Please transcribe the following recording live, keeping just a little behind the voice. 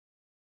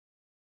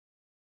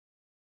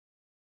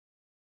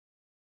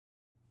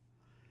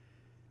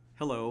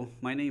Hello,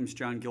 my name's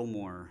John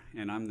Gilmore,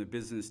 and I'm the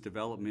Business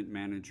Development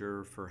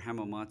Manager for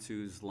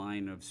Hamamatsu's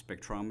line of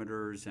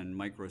spectrometers and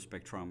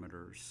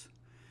microspectrometers.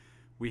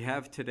 We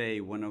have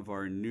today one of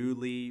our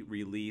newly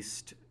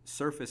released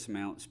surface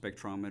mount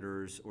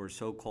spectrometers, or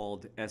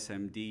so-called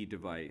SMD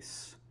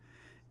device.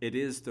 It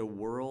is the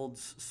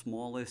world's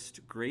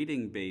smallest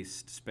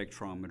grating-based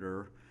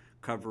spectrometer,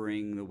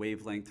 covering the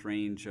wavelength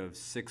range of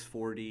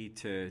 640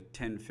 to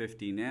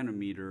 1050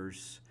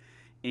 nanometers,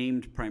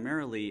 aimed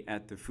primarily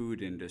at the food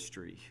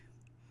industry.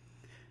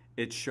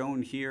 It's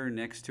shown here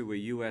next to a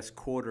US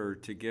quarter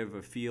to give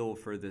a feel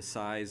for the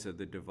size of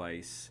the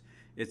device.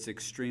 It's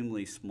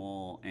extremely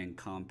small and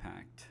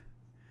compact,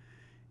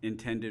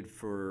 intended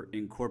for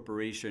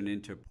incorporation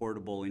into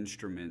portable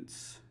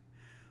instruments.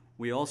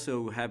 We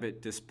also have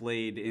it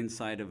displayed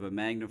inside of a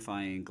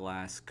magnifying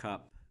glass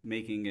cup,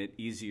 making it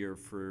easier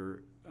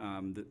for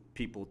the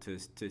people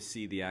to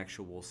see the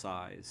actual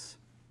size.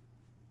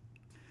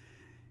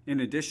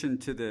 In addition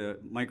to the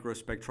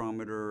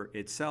microspectrometer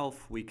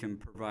itself, we can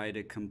provide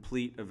a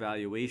complete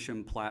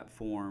evaluation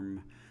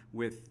platform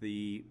with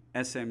the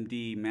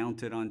SMD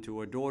mounted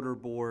onto a daughter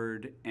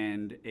board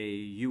and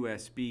a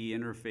USB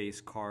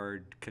interface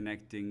card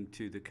connecting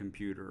to the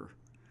computer.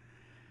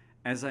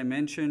 As I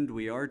mentioned,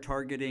 we are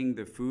targeting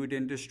the food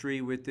industry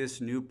with this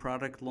new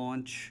product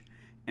launch,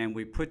 and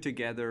we put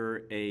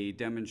together a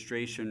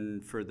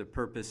demonstration for the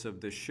purpose of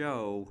the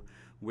show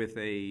with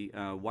a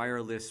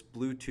wireless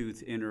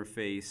Bluetooth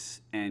interface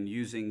and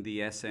using the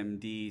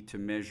SMD to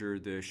measure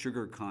the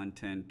sugar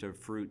content of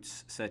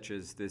fruits such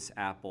as this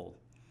apple.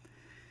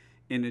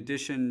 In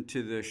addition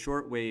to the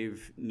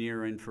shortwave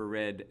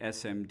near-infrared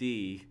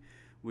SMD,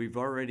 we've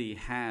already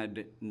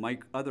had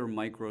other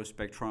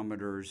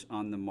microspectrometers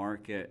on the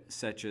market,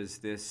 such as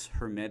this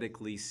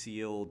hermetically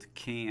sealed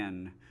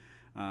can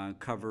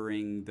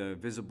covering the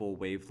visible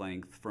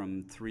wavelength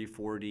from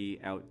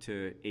 340 out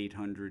to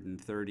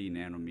 830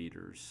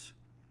 nanometers.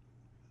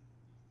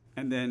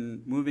 And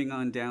then moving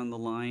on down the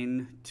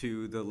line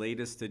to the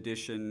latest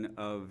edition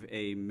of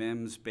a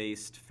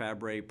MEMS-based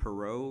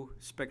Fabry-Perot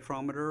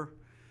spectrometer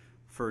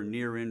for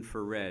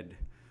near-infrared.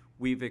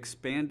 We've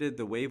expanded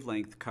the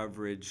wavelength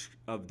coverage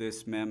of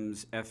this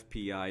MEMS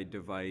FPI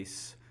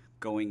device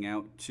going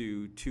out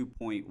to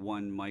 2.1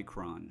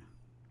 micron.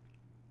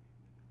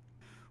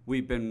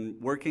 We've been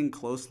working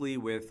closely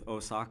with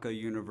Osaka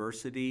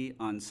University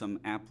on some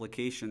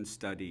application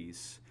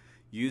studies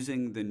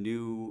using the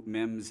new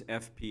MEMS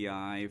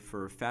FPI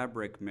for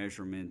fabric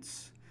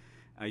measurements,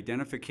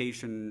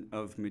 identification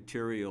of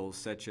materials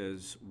such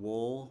as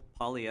wool,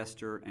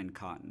 polyester, and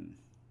cotton.